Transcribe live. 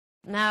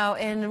Now,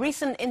 in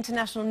recent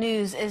international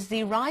news is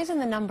the rise in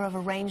the number of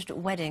arranged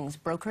weddings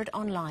brokered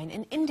online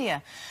in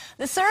India.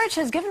 The surge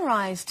has given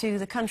rise to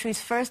the country's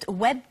first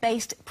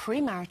web-based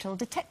premarital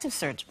detective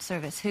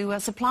service, who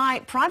supply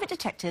private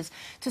detectives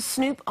to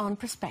snoop on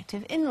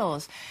prospective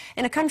in-laws.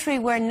 In a country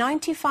where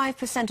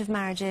 95% of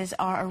marriages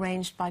are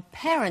arranged by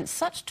parents,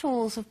 such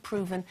tools have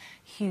proven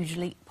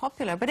hugely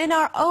popular. But in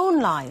our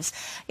own lives,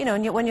 you know,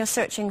 when you're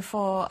searching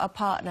for a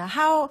partner,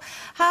 how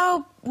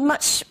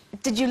much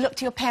did you look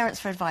to your parents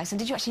for advice, and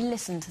did you actually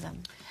listen to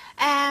them?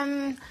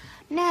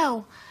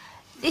 No.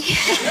 Maybe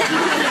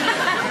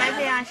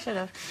I should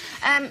have.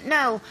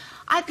 No,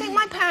 I think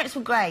my parents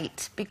were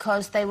great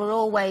because they were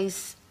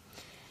always...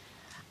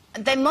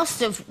 They must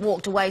have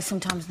walked away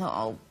sometimes and thought,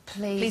 oh,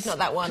 please not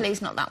that one.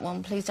 Please not that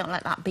one. Please don't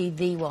let that be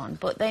the one.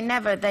 But they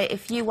never...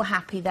 if you were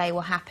happy, they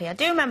were happy. I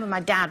do remember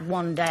my dad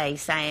one day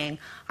saying,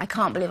 I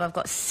can't believe I've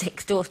got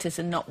 6 daughters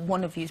and not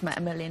one of you's met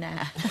a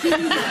millionaire.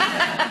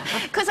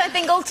 Because I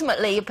think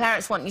ultimately your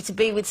parents want you to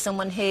be with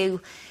someone who...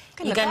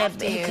 who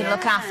can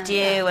look after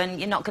you, and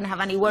you're not going to have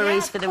any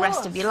worries for the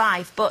rest of your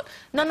life. But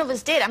none of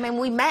us did. I mean,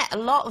 we met a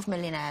lot of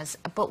millionaires,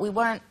 but we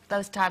weren't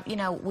those type, you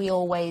know, we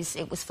always,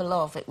 it was for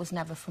love, it was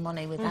never for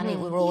money with any.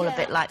 We were all a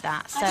bit like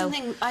that. So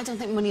I don't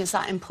think money is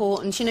that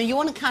important. You know, you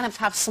want to kind of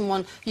have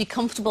someone you're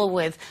comfortable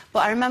with. But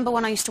I remember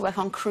when I used to work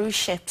on cruise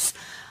ships,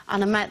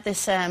 and I met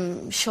this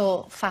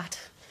short, fat,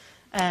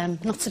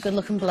 not so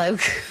good-looking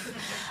bloke.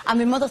 And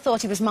my mother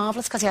thought he was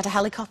marvellous because he had a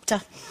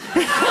helicopter.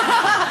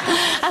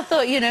 I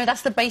thought, you know,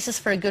 that's the basis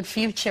for a good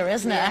future,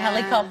 isn't it? A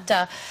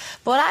helicopter.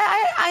 But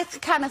I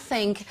kind of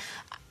think,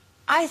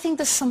 I think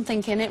there's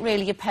something in it,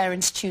 really, your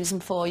parents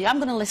choosing for you. I'm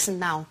going to listen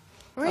now.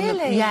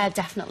 Really? Yeah,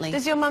 definitely.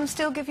 Does your mum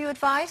still give you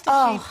advice?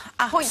 Does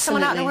she point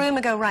someone out in the room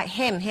and go, right,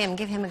 him,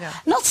 give him a go?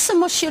 Not so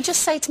much. She'll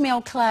just say to me,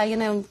 oh, Claire, you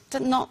know,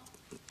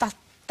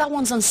 that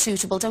one's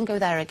unsuitable, don't go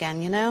there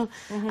again, you know?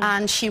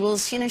 And she will,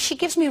 you know, she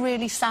gives me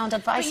really sound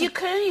advice. But you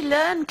can only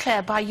learn,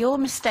 Claire, by your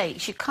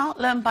mistakes. You can't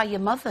learn by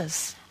your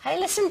mother's. Hey,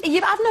 listen,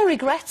 I've no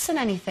regrets in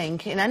anything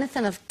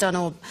I've done,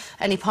 or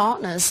any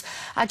partners.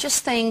 I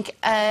just think,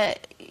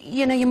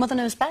 you know, your mother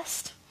knows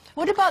best.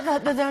 What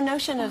about the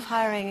notion of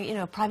hiring, you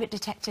know, a private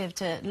detective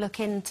to look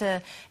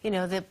into, you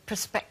know, the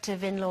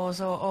prospective in-laws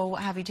or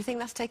what have you? Do you think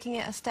that's taking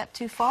it a step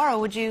too far, or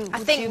would you... I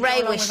think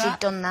Ray wished he'd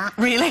done that.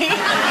 Really?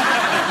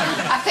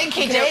 I think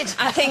he did.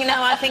 I think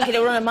he'd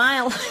have run a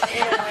mile.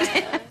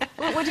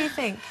 What do you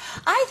think?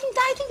 I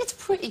think it's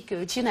pretty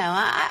good, you know.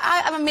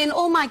 I mean,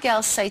 all my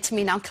girls say to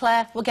me now,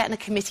 Claire, we're getting a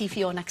committee for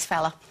your next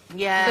fella.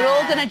 Yeah. They're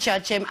all going to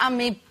judge him, and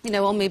me, you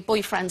know, all my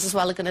boyfriends as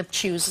well are going to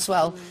choose as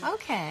well.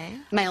 Okay.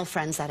 Male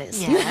friends, that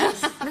is.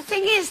 Yes. The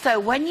thing is, though,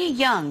 when you're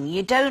young,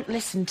 you don't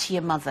listen to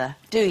your mother,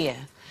 do you?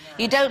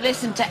 You don't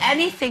listen to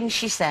anything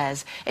she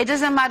says. It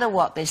doesn't matter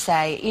what they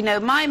say. You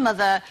know, my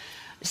mother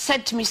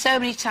said to me so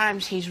many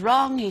times, he's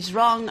wrong,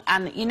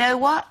 and you know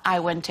what? I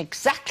went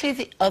exactly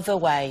the other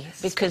way,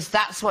 because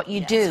that's what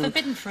you do. It's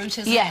forbidden fruit,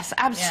 isn't it? Yes,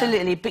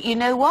 absolutely. Yeah. But you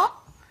know what?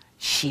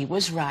 She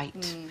was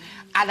right.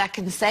 And I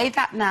can say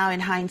that now in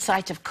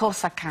hindsight, of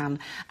course I can.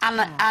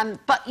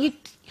 But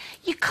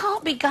you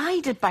can't be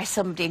guided by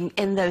somebody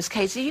in those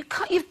cases.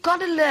 You've got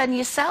to learn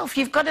yourself.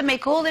 You've got to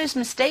make all those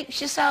mistakes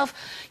yourself.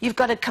 You've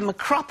got to come a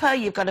cropper.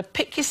 You've got to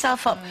pick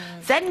yourself up.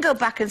 Then go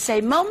back and say,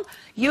 Mum,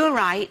 you're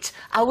right.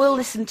 I will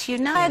listen to you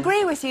now. I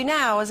agree with you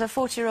now as a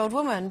 40-year-old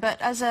woman,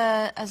 but as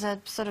a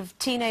sort of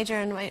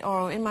teenager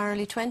or in my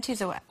early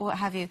 20s or what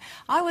have you,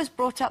 I was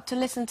brought up to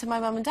listen to my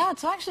mum and dad,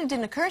 so it actually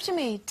didn't occur to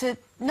me to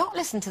not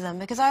listen to them,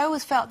 because I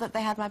always felt that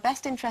they had my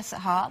best interests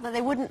at heart, that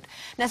they wouldn't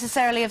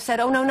necessarily have said,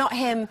 oh, no, not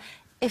him,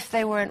 if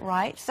they weren't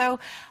right. So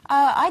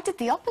I did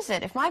the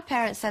opposite. If my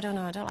parents said, oh,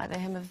 no, I don't like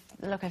the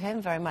look of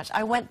him very much,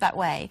 I went that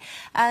way.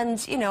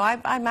 And, you know,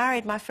 I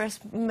married my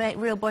first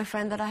real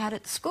boyfriend that I had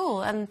at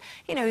school. And,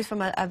 you know,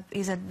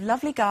 he's a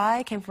lovely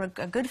guy, came from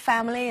a good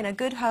family and a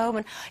good home.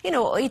 And, you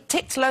know, he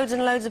ticked loads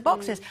and loads of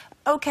boxes.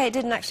 OK, it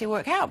didn't actually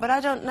work out, but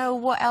I don't know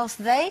what else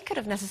they could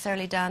have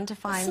necessarily done to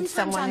find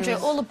someone Andrea,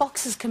 all the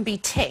boxes can be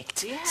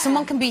ticked. Yeah.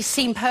 Someone can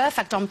seem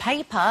perfect on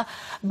paper,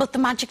 but the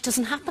magic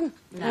doesn't happen.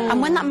 No.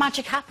 And when that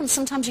magic happens,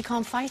 sometimes you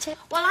can't fight it.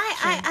 Well,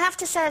 I have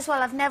to say as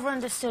well, I've never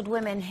understood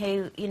women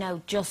who, you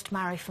know, just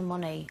marry for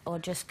money or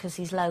just because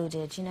he's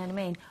loaded, you know what I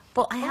mean?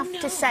 But I have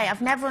to say,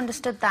 I've never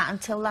understood that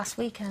until last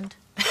weekend.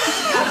 Because,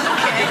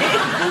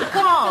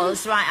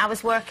 right, I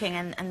was working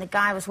and the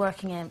guy I was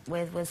working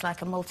with was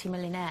like a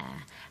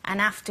multi-millionaire, and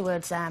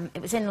afterwards,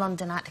 it was in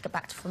London, I had to get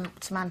back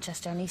to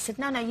Manchester, and he said,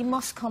 no, you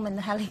must come in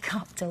the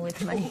helicopter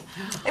with me.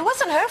 It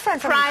wasn't her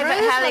friend from private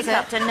cruise,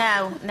 helicopter,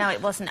 no,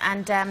 it wasn't.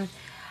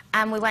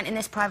 And we went in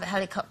this private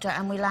helicopter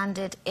and we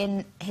landed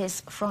in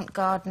his front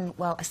garden.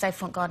 Well, I say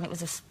front garden, it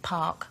was a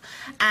park.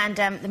 And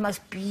the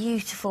most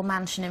beautiful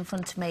mansion in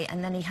front of me,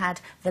 and then he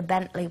had the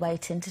Bentley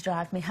waiting to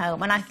drive me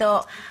home. And I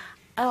thought,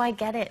 oh, I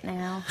get it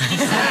now.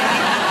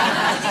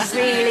 I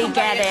really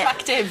get it.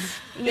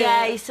 Attractive.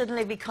 Yeah, he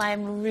suddenly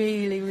became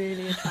really,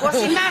 really attractive.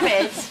 Was he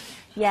married?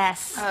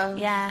 Yes,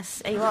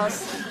 yes, he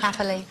was.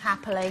 Happily.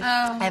 Happily.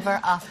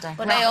 Ever after.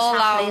 But not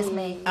as happily as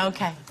me.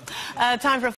 OK. Time for a